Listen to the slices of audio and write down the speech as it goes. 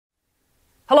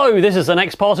Hello, this is the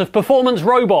next part of Performance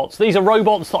Robots. These are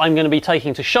robots that I'm going to be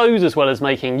taking to shows as well as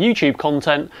making YouTube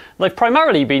content. They've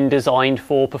primarily been designed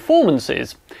for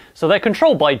performances. So they're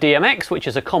controlled by DMX, which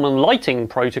is a common lighting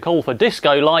protocol for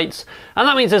disco lights, and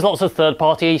that means there's lots of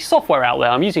third-party software out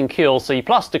there. I'm using QLC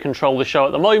Plus to control the show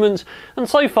at the moment, and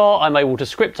so far I'm able to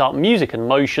script up music and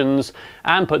motions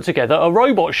and put together a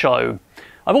robot show.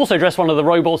 I've also dressed one of the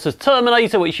robots as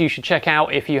Terminator, which you should check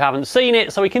out if you haven't seen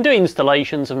it, so we can do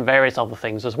installations and various other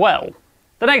things as well.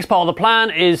 The next part of the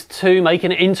plan is to make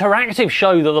an interactive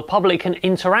show that the public can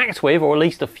interact with, or at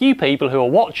least a few people who are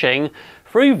watching,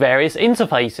 through various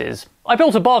interfaces. I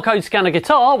built a barcode scanner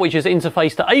guitar, which is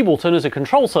interfaced to Ableton as a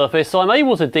control surface, so I'm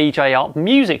able to DJ up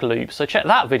music loops, so check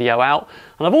that video out.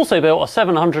 And I've also built a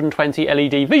 720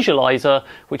 LED visualizer,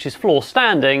 which is floor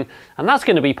standing, and that's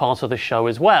going to be part of the show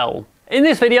as well. In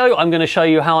this video, I'm going to show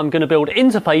you how I'm going to build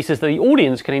interfaces that the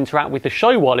audience can interact with the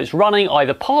show while it's running,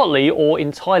 either partly or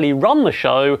entirely run the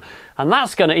show, and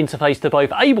that's going to interface to both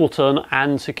Ableton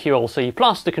and to QLC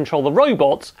Plus to control the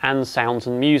robots and sounds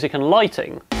and music and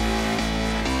lighting.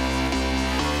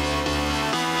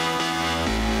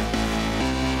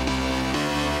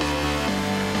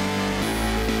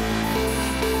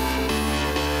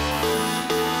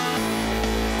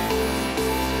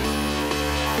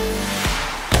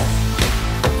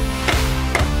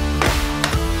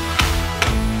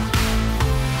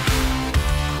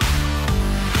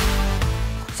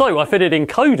 So I fitted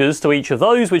encoders to each of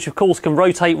those, which of course can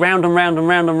rotate round and round and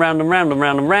round and round and round and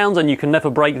round and round, and you can never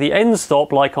break the end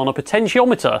stop like on a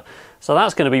potentiometer. So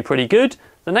that's going to be pretty good.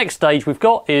 The next stage we've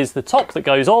got is the top that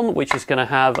goes on, which is going to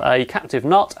have a captive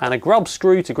nut and a grub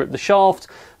screw to grip the shaft.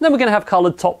 And then we're going to have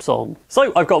coloured tops on.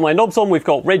 So I've got my knobs on, we've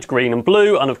got red, green and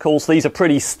blue, and of course these are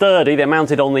pretty sturdy. They're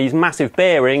mounted on these massive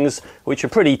bearings, which are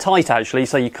pretty tight actually,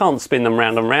 so you can't spin them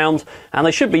round and round, and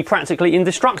they should be practically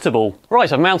indestructible.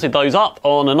 Right, I've mounted those up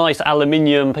on a nice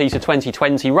aluminium piece of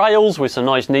 2020 rails with some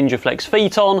nice Ninja Flex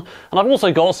feet on, and I've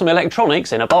also got some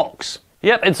electronics in a box.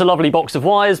 Yep, it's a lovely box of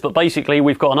wires, but basically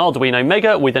we've got an Arduino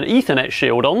MEGA with an Ethernet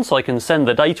shield on, so I can send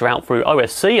the data out through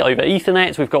OSC over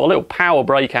Ethernet. We've got a little power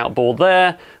breakout board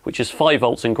there, which is 5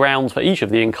 volts and ground for each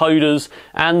of the encoders,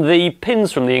 and the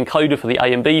pins from the encoder for the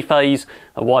A and B phase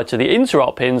are wired to the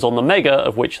interrupt pins on the MEGA,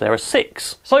 of which there are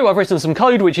 6. So I've written some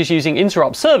code which is using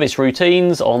interrupt service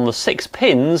routines on the 6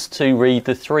 pins to read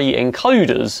the 3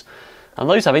 encoders. And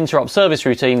those have interrupt service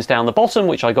routines down the bottom,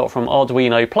 which I got from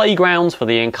Arduino Playgrounds for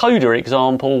the encoder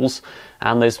examples,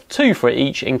 and there's 2 for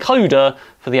each encoder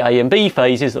for the A and B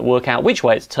phases that work out which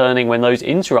way it's turning when those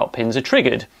interrupt pins are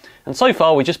triggered. And so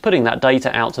far we're just putting that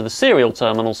data out to the serial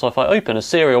terminal, so if I open a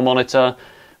serial monitor,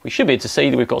 we should be able to see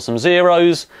that we've got some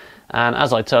zeros, and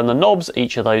as I turn the knobs,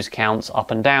 each of those counts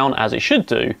up and down as it should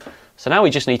do. So now we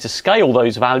just need to scale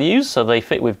those values so they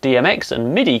fit with DMX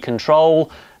and MIDI control,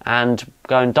 and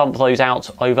go and dump those out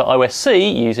over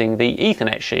OSC using the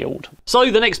Ethernet shield.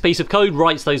 So the next piece of code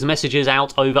writes those messages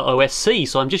out over OSC,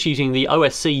 so I'm just using the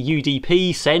OSC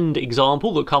UDP send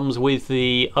example that comes with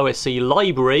the OSC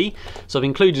library. So I've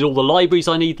included all the libraries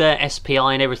I need there, SPI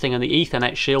and everything, and the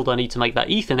Ethernet shield I need to make that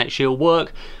Ethernet shield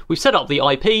work. We've set up the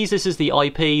IPs. This is the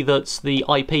IP that's the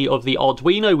IP of the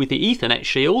Arduino with the Ethernet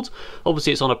shield.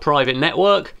 Obviously it's on a private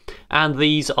network, and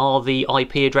these are the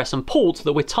IP address and port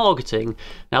that we're targeting.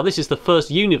 Now this is the first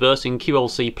universe in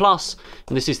QLC Plus,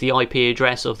 and this is the IP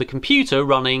address of the computer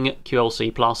running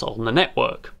QLC Plus on the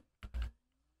network.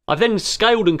 I've then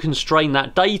scaled and constrained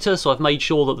that data, so I've made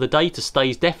sure that the data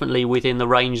stays definitely within the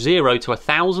range 0 to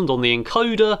 1000 on the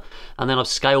encoder, and then I've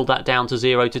scaled that down to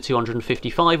 0 to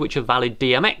 255, which are valid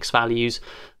DMX values.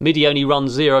 MIDI only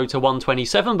runs 0 to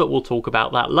 127, but we'll talk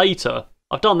about that later.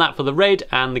 I've done that for the red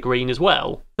and the green as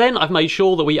well. Then I've made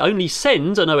sure that we only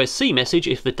send an OSC message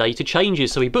if the data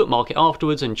changes, so we bookmark it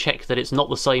afterwards and check that it's not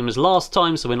the same as last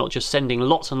time, so we're not just sending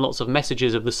lots and lots of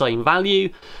messages of the same value.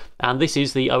 And this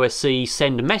is the OSC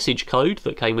send message code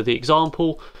that came with the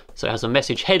example. So it has a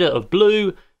message header of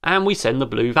blue, and we send the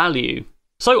blue value.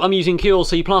 So I'm using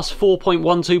QLC Plus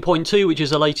 4.12.2, which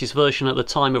is the latest version at the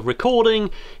time of recording.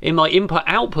 In my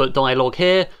input-output dialog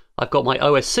here, I've got my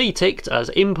OSC ticked as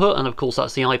input, and of course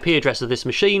that's the IP address of this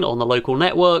machine on the local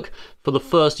network for the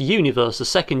first universe. The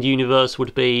second universe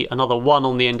would be another 1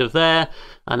 on the end of there,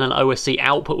 and an OSC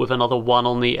output with another 1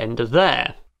 on the end of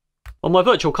there. On my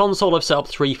virtual console I've set up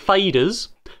 3 faders,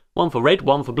 1 for red,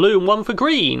 1 for blue and 1 for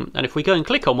green, and if we go and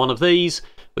click on one of these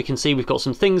we can see we've got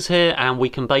some things here, and we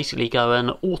can basically go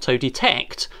and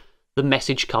auto-detect the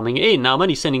message coming in. Now I'm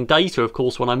only sending data, of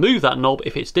course, when I move that knob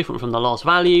if it's different from the last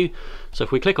value. So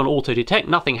if we click on auto detect,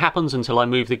 nothing happens until I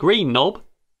move the green knob.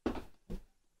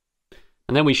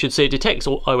 And then we should see it detects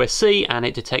OSC and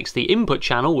it detects the input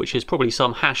channel, which is probably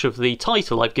some hash of the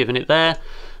title I've given it there.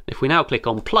 If we now click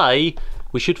on play,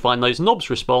 we should find those knobs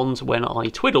respond when I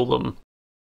twiddle them.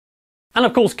 And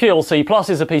of course QLC Plus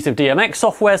is a piece of DMX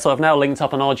software, so I've now linked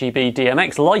up an RGB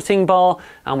DMX lighting bar,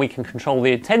 and we can control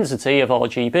the intensity of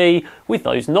RGB with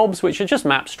those knobs, which are just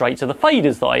mapped straight to the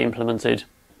faders that I implemented.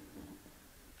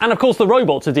 And of course the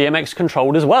robots are DMX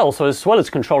controlled as well as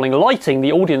controlling lighting,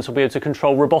 the audience will be able to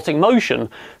control robotic motion.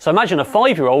 So imagine a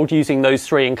 5-year-old using those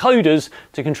 3 encoders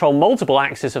to control multiple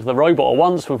axes of the robot at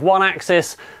once with one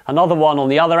axis, another one on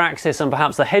the other axis, and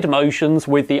perhaps the head motions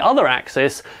with the other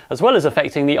axis, as well as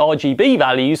affecting the RGB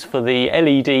values for the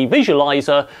LED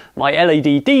visualizer, my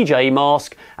LED DJ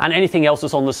mask, and anything else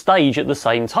that's on the stage at the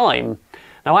same time.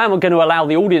 Now I am going to allow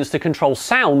the audience to control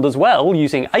sound as well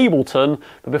using Ableton,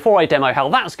 but before I demo how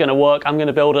that's going to work, I'm going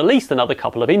to build at least another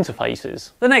couple of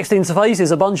interfaces. The next interface is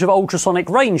a bunch of ultrasonic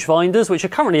rangefinders which are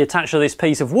currently attached to this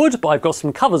piece of wood, but I've got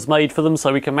some covers made for them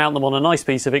so we can mount them on a nice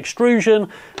piece of extrusion,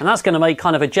 and that's going to make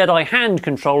kind of a Jedi hand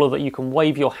controller that you can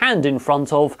wave your hand in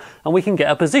front of and we can get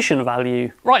a position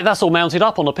value. Right, that's all mounted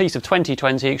up on a piece of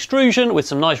 2020 extrusion with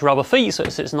some nice rubber feet so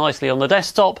it sits nicely on the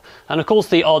desktop, and of course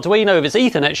the Arduino with its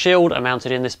Ethernet shield are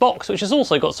mounted in this box, which has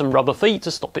also got some rubber feet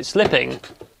to stop it slipping.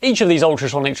 Each of these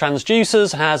ultrasonic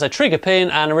transducers has a trigger pin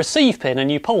and a receive pin, and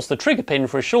you pulse the trigger pin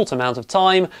for a short amount of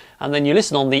time and then you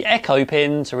listen on the echo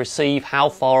pin to receive how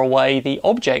far away the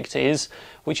object is,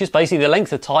 which is basically the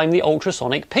length of time the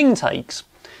ultrasonic ping takes.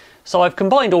 So I've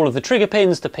combined all of the trigger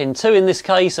pins to pin 2 in this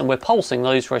case, and we're pulsing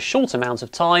those for a short amount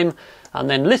of time and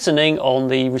then listening on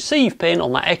the receive pin,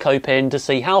 on that echo pin, to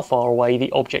see how far away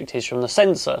the object is from the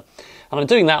sensor. And I'm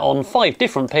doing that on 5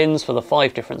 different pins for the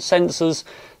 5 different sensors,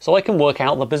 so I can work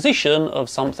out the position of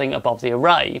something above the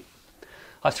array.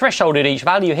 I've thresholded each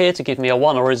value here to give me a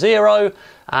 1 or a 0,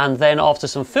 and then after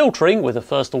some filtering with a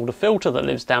first order filter that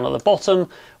lives down at the bottom,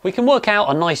 we can work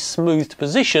out a nice smoothed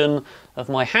position of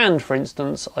my hand, for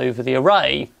instance, over the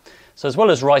array. So as well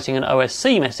as writing an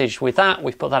OSC message with that,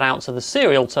 we've put that out to the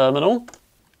serial terminal.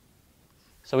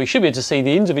 So we should be able to see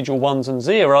the individual 1s and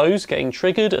 0s getting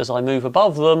triggered as I move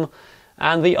above them,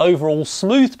 and the overall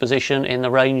smooth position in the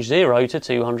range 0 to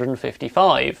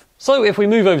 255. So if we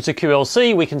move over to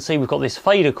QLC, we can see we've got this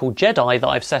fader called Jedi that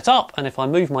I've set up, and if I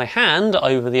move my hand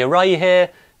over the array here,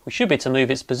 we should be able to move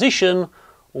its position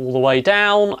all the way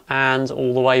down and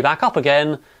all the way back up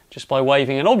again just by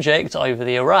waving an object over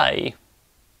the array.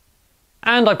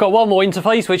 And I've got one more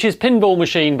interface, which is pinball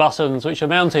machine buttons, which are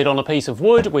mounted on a piece of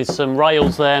wood with some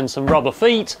rails there and some rubber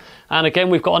feet. And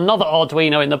again, we've got another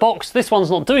Arduino in the box. This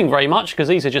one's not doing very much because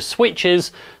these are just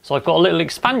switches. So I've got a little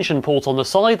expansion port on the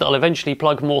side that I'll eventually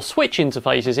plug more switch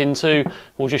interfaces into.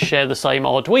 We'll just share the same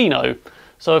Arduino.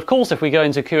 So of course, if we go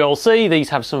into QLC, these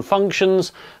have some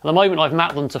functions. At the moment, I've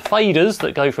mapped them to faders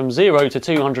that go from 0 to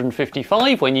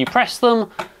 255 when you press them.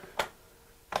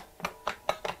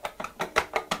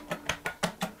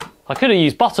 I could have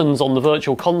used buttons on the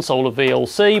virtual console of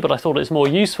VLC, but I thought it's more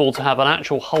useful to have an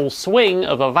actual whole swing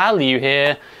of a value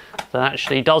here that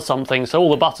actually does something. So all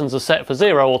the buttons are set for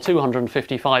 0 or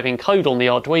 255 in code on the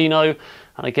Arduino,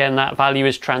 and again that value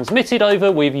is transmitted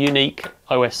over with unique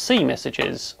OSC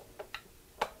messages.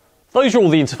 Those are all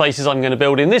the interfaces I'm going to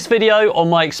build in this video. On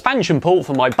my expansion port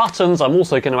for my buttons, I'm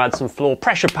also going to add some floor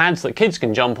pressure pads that kids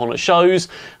can jump on at shows.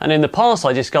 And in the past,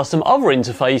 I discussed some other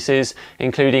interfaces,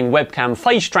 including webcam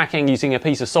face tracking using a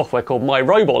piece of software called My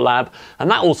Robot Lab,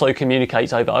 and that also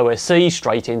communicates over OSC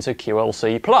straight into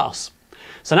QLC+.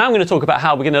 So now I'm going to talk about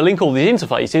how we're going to link all these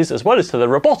interfaces, as well as to the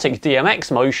robotic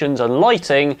DMX motions and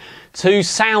lighting, to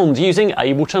sound using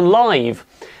Ableton Live.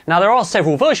 Now there are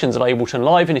several versions of Ableton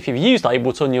Live, and if you've used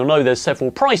Ableton you'll know there's several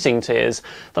pricing tiers.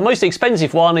 The most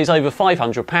expensive one is over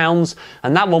 £500,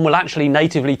 and that one will actually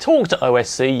natively talk to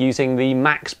OSC using the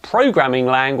Max programming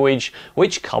language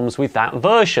which comes with that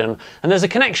version. And there's a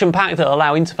connection pack that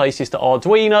allow interfaces to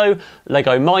Arduino,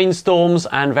 Lego Mindstorms,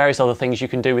 and various other things you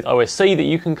can do with OSC that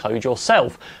you can code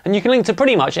yourself. And you can link to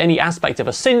pretty much any aspect of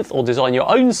a synth or design your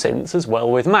own synths as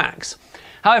well with Max.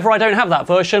 However, I don't have that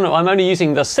version. I'm only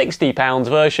using the £60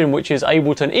 version, which is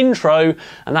Ableton Intro,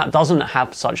 and that doesn't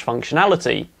have such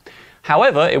functionality.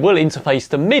 However, it will interface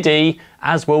to MIDI,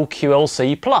 as will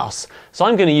QLC+. So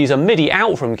I'm going to use a MIDI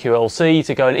out from QLC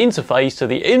to go and interface to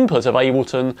the input of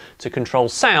Ableton to control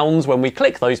sounds when we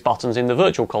click those buttons in the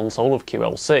virtual console of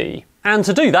QLC. And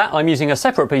to do that, I'm using a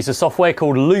separate piece of software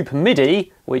called Loop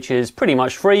MIDI, which is pretty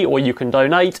much free, or you can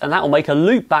donate, and that will make a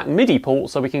loopback MIDI port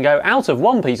so we can go out of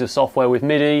one piece of software with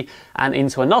MIDI and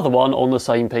into another one on the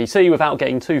same PC without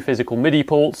getting two physical MIDI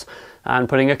ports and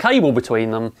putting a cable between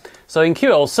them. So in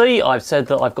QLC, I've said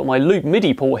that I've got my Loop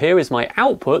MIDI port here as my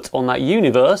output on that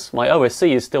universe. My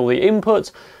OSC is still the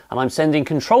input, and I'm sending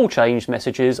control change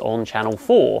messages on channel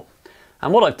 4.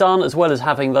 And what I've done, as well as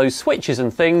having those switches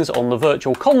and things on the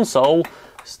virtual console,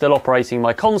 still operating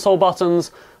my console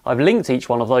buttons, I've linked each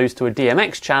one of those to a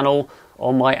DMX channel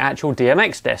on my actual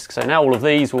DMX desk. So now all of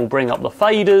these will bring up the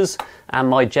faders, and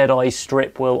my Jedi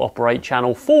strip will operate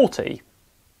channel 40.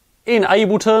 In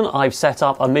Ableton, I've set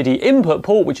up a MIDI input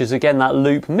port, which is again that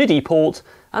Loop MIDI port,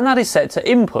 and that is set to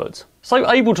input. So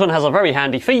Ableton has a very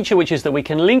handy feature, which is that we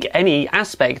can link any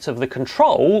aspect of the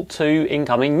control to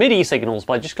incoming MIDI signals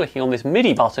by just clicking on this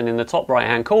MIDI button in the top right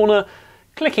hand corner,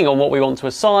 clicking on what we want to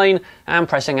assign and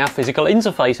pressing our physical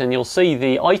interface, and you'll see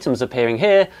the items appearing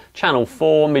here, channel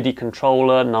 4, MIDI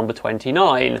controller number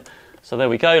 29. So there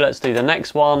we go, let's do the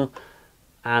next one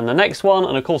and the next one,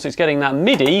 and of course it's getting that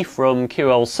MIDI from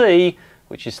QLC,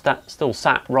 which is still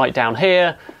sat right down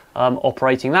here.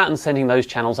 Operating that and sending those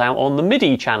channels out on the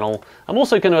MIDI channel. I'm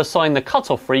also going to assign the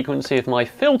cutoff frequency of my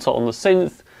filter on the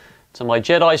synth to my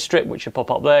Jedi strip, which should pop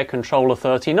up there, controller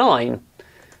 39.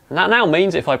 And that now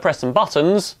means if I press some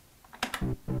buttons,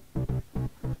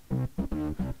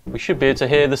 we should be able to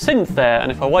hear the synth there.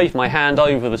 And if I wave my hand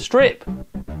over the strip,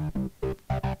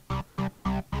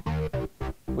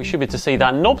 we should be able to see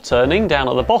that knob turning down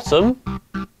at the bottom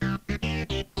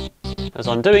as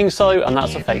I'm doing so, and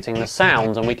that's affecting the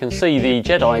sound. And we can see the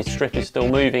Jedi strip is still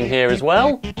moving here as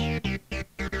well.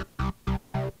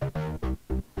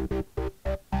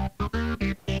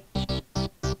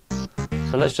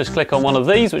 So let's just click on one of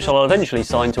these, which I'll eventually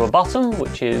assign to a button,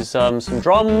 which is some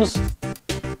drums,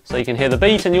 so you can hear the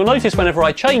beat. And you'll notice whenever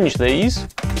I change these,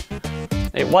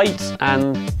 it waits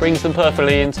and brings them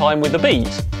perfectly in time with the beat.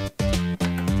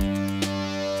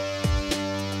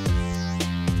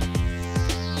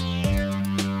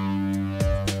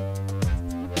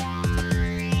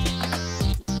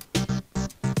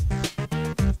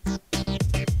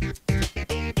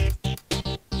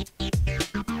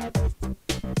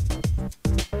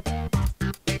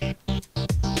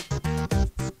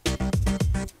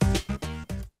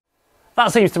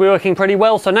 That seems to be working pretty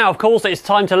well, so now of course it's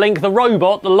time to link the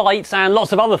robot, the lights and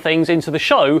lots of other things into the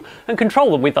show and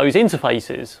control them with those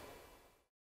interfaces.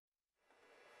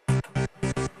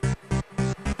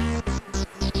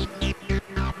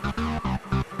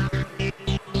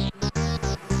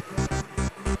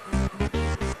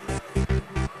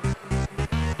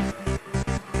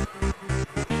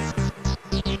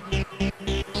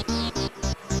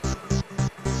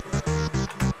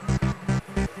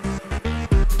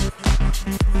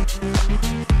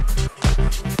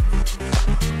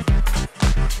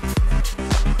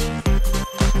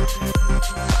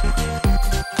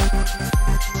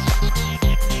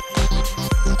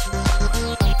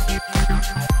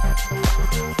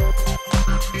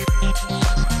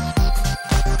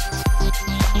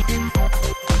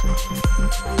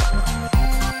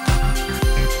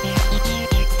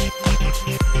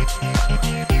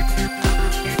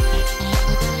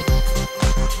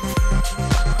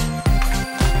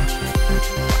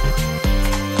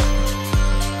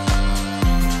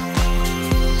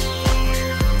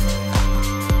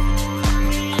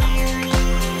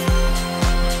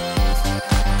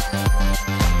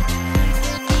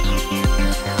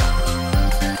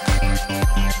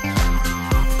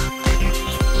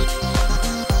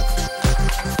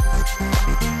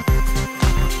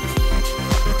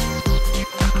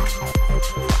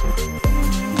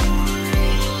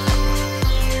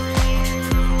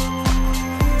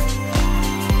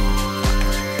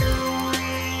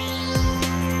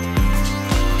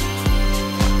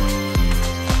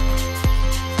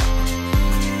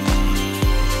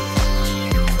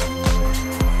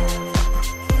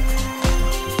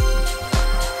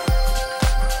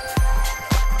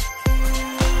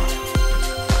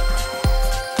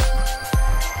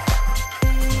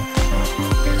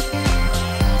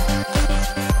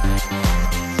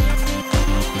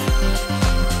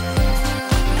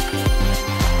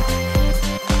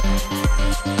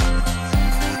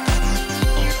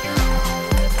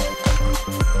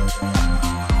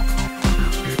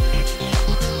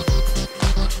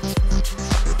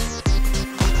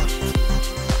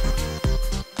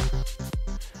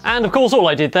 And of course all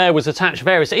I did there was attach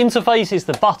various interfaces,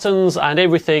 the buttons and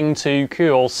everything to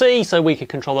QLC so we could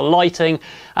control the lighting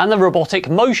and the robotic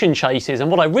motion chases. And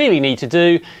what I really need to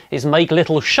do is make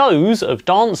little shows of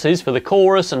dances for the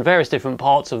chorus and various different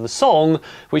parts of the song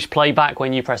which play back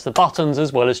when you press the buttons,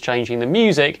 as well as changing the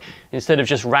music instead of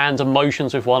just random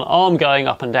motions with one arm going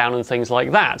up and down and things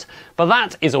like that. But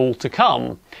that is all to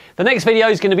come. The next video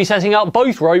is going to be setting up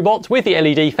both robots with the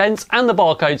LED fence and the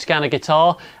barcode scanner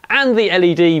guitar and the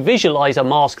LED visualizer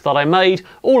mask that I made.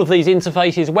 All of these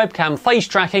interfaces, webcam face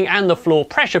tracking and the floor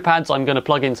pressure pads I'm going to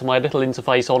plug into my little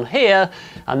interface on here,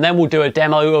 and then we'll do a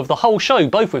demo of the whole show,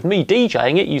 both with me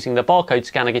DJing it using the barcode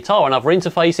scanner guitar and other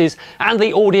interfaces, and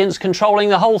the audience controlling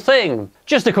the whole thing.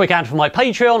 Just a quick ad for my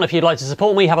Patreon. If you'd like to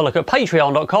support me, have a look at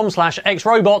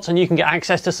patreon.com/XRobots and you can get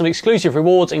access to some exclusive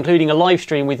rewards, including a live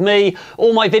stream with me,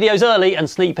 all my videos early, and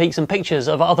sneak peeks and pictures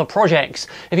of other projects.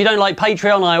 If you don't like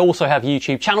Patreon, I also have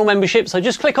YouTube channel membership, so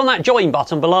just click on that join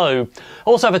button below. I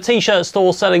also have a t-shirt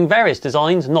store selling various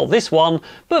designs, not this one,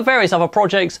 but various other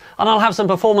projects, and I'll have some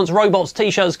Performance Robots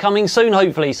t-shirts coming soon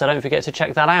hopefully, so don't forget to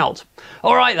check that out.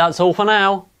 Alright, that's all for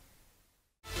now.